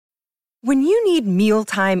When you need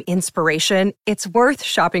mealtime inspiration, it's worth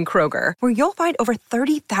shopping Kroger, where you'll find over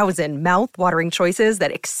 30,000 mouth-watering choices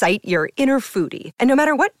that excite your inner foodie. And no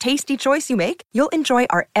matter what tasty choice you make, you'll enjoy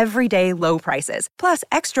our everyday low prices, plus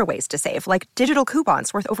extra ways to save, like digital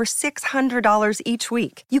coupons worth over $600 each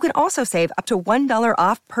week. You can also save up to $1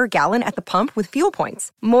 off per gallon at the pump with fuel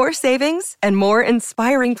points. More savings and more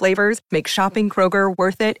inspiring flavors make shopping Kroger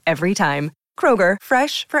worth it every time. Kroger,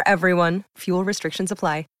 fresh for everyone. Fuel restrictions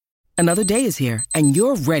apply. Another day is here, and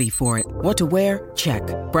you're ready for it. What to wear? Check.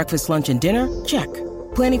 Breakfast, lunch, and dinner? Check.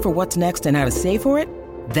 Planning for what's next and how to save for it?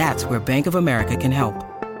 That's where Bank of America can help.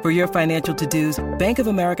 For your financial to-dos, Bank of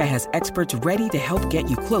America has experts ready to help get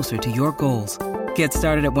you closer to your goals. Get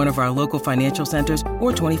started at one of our local financial centers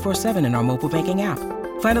or 24/7 in our mobile banking app.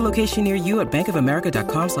 Find a location near you at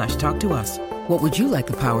bankofamerica.com/talktous. What would you like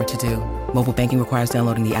the power to do? Mobile banking requires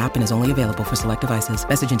downloading the app and is only available for select devices.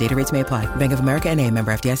 Message and data rates may apply. Bank of America N.A.,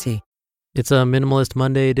 member FDIC. It's a Minimalist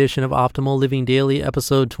Monday edition of Optimal Living Daily,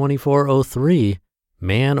 episode 2403,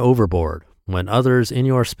 Man Overboard, When Others in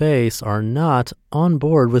Your Space Are Not On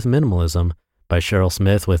Board with Minimalism, by Cheryl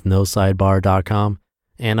Smith with NoSidebar.com.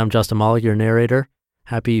 And I'm Justin Malik, your narrator.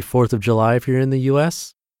 Happy 4th of July if you're in the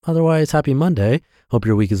U.S. Otherwise, happy Monday. Hope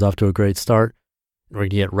your week is off to a great start. We're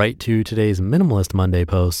going to get right to today's Minimalist Monday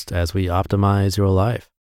post as we optimize your life.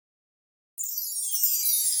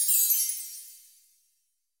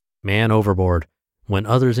 Man Overboard, When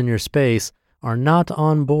Others in Your Space Are Not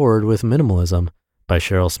On Board with Minimalism, by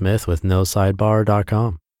Cheryl Smith with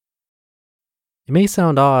NoSidebar.com. It may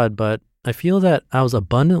sound odd, but I feel that I was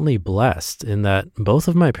abundantly blessed in that both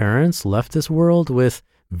of my parents left this world with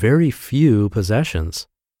very few possessions.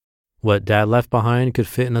 What Dad left behind could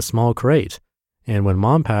fit in a small crate, and when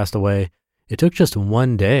Mom passed away, it took just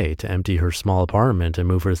one day to empty her small apartment and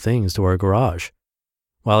move her things to our garage.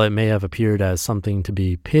 While it may have appeared as something to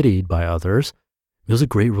be pitied by others, it was a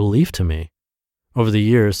great relief to me. Over the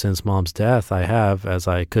years since Mom's death, I have, as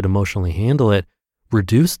I could emotionally handle it,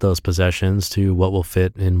 reduced those possessions to what will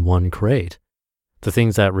fit in one crate. The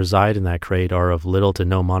things that reside in that crate are of little to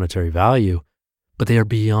no monetary value, but they are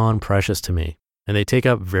beyond precious to me, and they take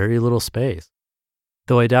up very little space.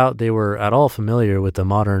 Though I doubt they were at all familiar with the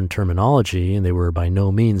modern terminology, and they were by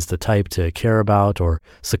no means the type to care about or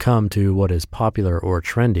succumb to what is popular or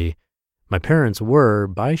trendy, my parents were,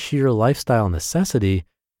 by sheer lifestyle necessity,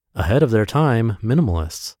 ahead of their time,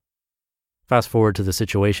 minimalists. Fast forward to the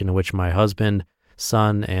situation in which my husband,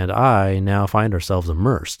 son, and I now find ourselves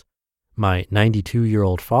immersed. My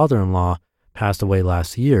 92-year-old father-in-law passed away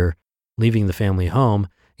last year, leaving the family home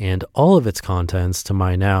and all of its contents to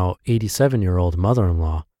my now 87-year-old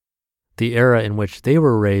mother-in-law. The era in which they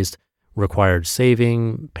were raised required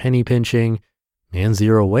saving, penny pinching, and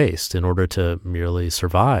zero waste in order to merely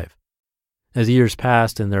survive. As years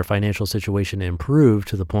passed and their financial situation improved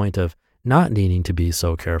to the point of not needing to be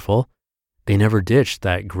so careful, they never ditched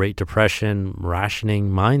that Great Depression rationing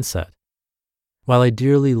mindset. While I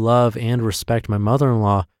dearly love and respect my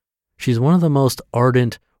mother-in-law, she's one of the most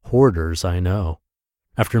ardent hoarders I know.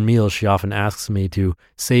 After meals, she often asks me to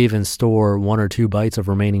save and store 1 or 2 bites of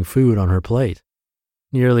remaining food on her plate.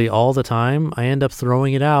 Nearly all the time, I end up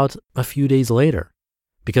throwing it out a few days later.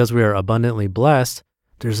 Because we are abundantly blessed,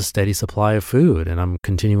 there's a steady supply of food, and I'm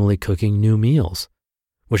continually cooking new meals.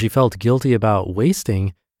 What she felt guilty about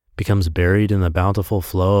wasting becomes buried in the bountiful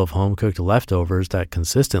flow of home-cooked leftovers that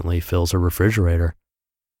consistently fills her refrigerator.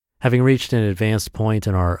 Having reached an advanced point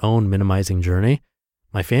in our own minimizing journey,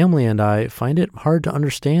 my family and I find it hard to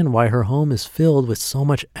understand why her home is filled with so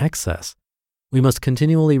much excess. We must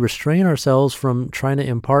continually restrain ourselves from trying to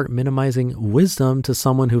impart minimizing wisdom to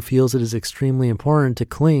someone who feels it is extremely important to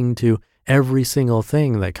cling to every single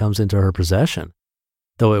thing that comes into her possession.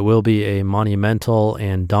 Though it will be a monumental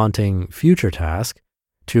and daunting future task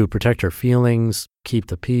to protect her feelings, keep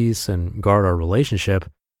the peace, and guard our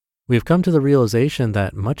relationship, we've come to the realization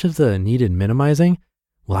that much of the needed minimizing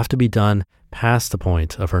will have to be done past the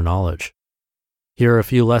point of her knowledge. Here are a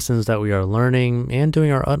few lessons that we are learning and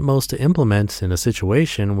doing our utmost to implement in a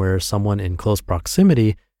situation where someone in close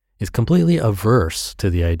proximity is completely averse to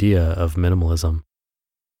the idea of minimalism.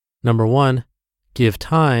 Number 1, give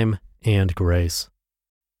time and grace.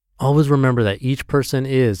 Always remember that each person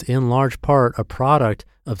is, in large part, a product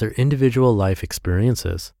of their individual life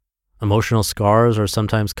experiences. Emotional scars are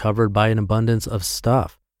sometimes covered by an abundance of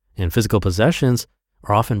stuff, and physical possessions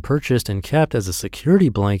are often purchased and kept as a security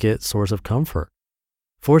blanket source of comfort.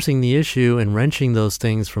 Forcing the issue and wrenching those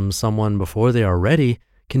things from someone before they are ready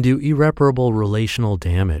can do irreparable relational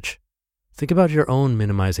damage. Think about your own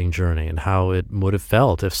minimizing journey and how it would have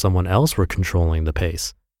felt if someone else were controlling the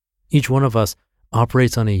pace. Each one of us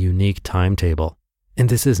operates on a unique timetable, and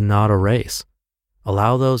this is not a race.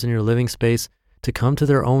 Allow those in your living space to come to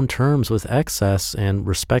their own terms with excess and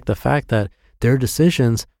respect the fact that their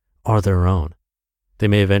decisions are their own. They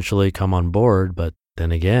may eventually come on board, but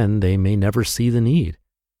then again, they may never see the need.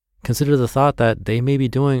 Consider the thought that they may be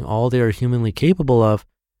doing all they are humanly capable of,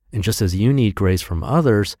 and just as you need grace from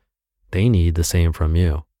others, they need the same from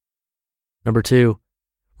you. Number 2,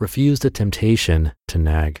 refuse the temptation to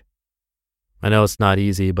nag. I know it's not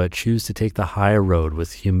easy, but choose to take the higher road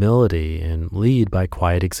with humility and lead by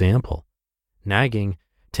quiet example. Nagging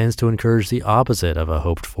tends to encourage the opposite of a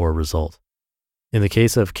hoped-for result. In the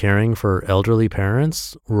case of caring for elderly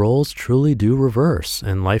parents, roles truly do reverse,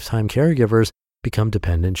 and lifetime caregivers become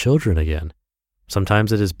dependent children again.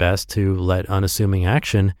 Sometimes it is best to let unassuming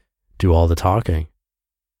action do all the talking.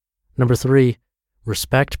 Number 3,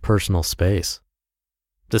 respect personal space.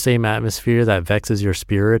 The same atmosphere that vexes your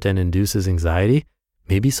spirit and induces anxiety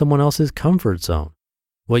may be someone else's comfort zone.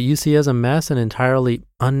 What you see as a mess and entirely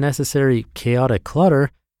unnecessary chaotic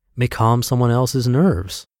clutter may calm someone else's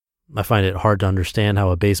nerves. I find it hard to understand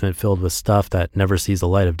how a basement filled with stuff that never sees the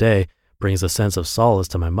light of day brings a sense of solace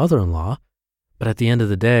to my mother-in-law, but at the end of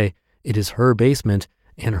the day, it is her basement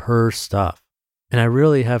and her stuff, and I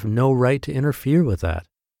really have no right to interfere with that.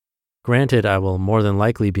 Granted, I will more than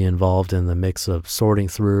likely be involved in the mix of sorting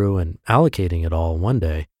through and allocating it all one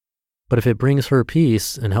day, but if it brings her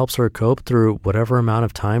peace and helps her cope through whatever amount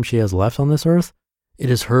of time she has left on this earth, it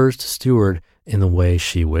is hers to steward in the way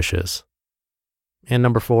she wishes. And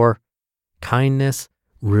number 4, kindness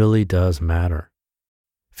really does matter.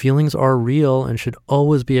 Feelings are real and should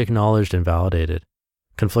always be acknowledged and validated.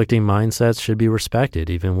 Conflicting mindsets should be respected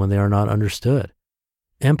even when they are not understood.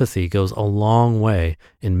 Empathy goes a long way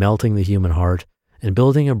in melting the human heart and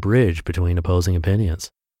building a bridge between opposing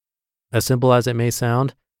opinions. As simple as it may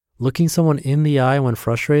sound, looking someone in the eye when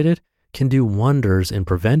frustrated can do wonders in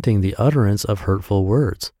preventing the utterance of hurtful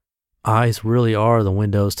words. Eyes really are the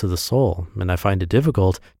windows to the soul, and I find it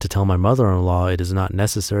difficult to tell my mother-in-law it is not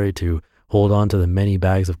necessary to hold on to the many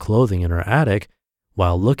bags of clothing in her attic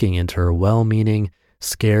while looking into her well-meaning,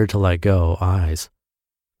 scared to let go eyes.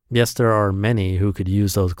 Yes, there are many who could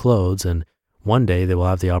use those clothes, and one day they will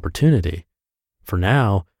have the opportunity. For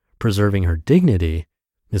now, preserving her dignity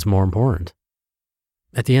is more important.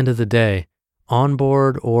 At the end of the day, on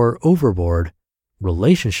board or overboard,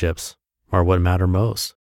 relationships are what matter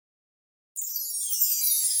most.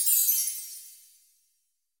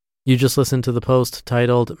 You just listened to the post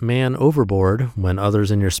titled Man Overboard When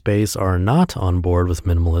Others in Your Space Are Not on Board with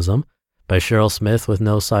Minimalism by Cheryl Smith with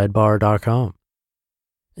NoSidebar.com.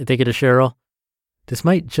 Thank you to Cheryl. This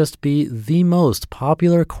might just be the most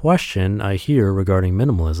popular question I hear regarding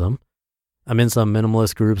minimalism. I'm in some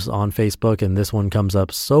minimalist groups on Facebook, and this one comes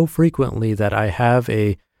up so frequently that I have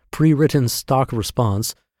a pre-written stock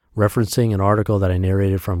response referencing an article that I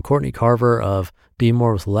narrated from Courtney Carver of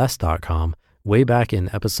BeMoreWithLess.com way back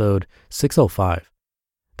in episode 605.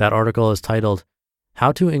 That article is titled,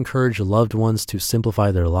 How to Encourage Loved Ones to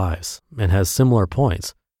Simplify Their Lives, and has similar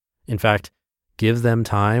points. In fact, Give Them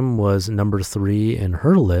Time was number 3 in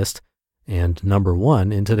her list and number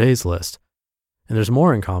 1 in today's list. And there's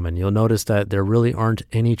more in common. You'll notice that there really aren't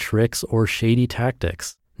any tricks or shady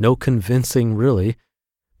tactics. No convincing, really,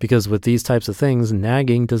 because with these types of things,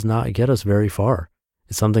 nagging does not get us very far.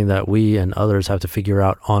 It's something that we and others have to figure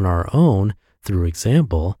out on our own through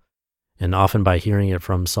example, and often by hearing it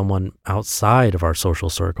from someone outside of our social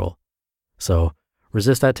circle. So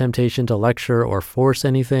resist that temptation to lecture or force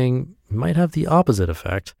anything. It might have the opposite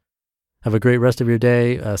effect. Have a great rest of your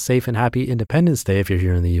day, a safe and happy Independence Day if you're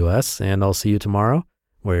here in the US, and I'll see you tomorrow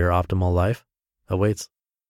where your optimal life awaits.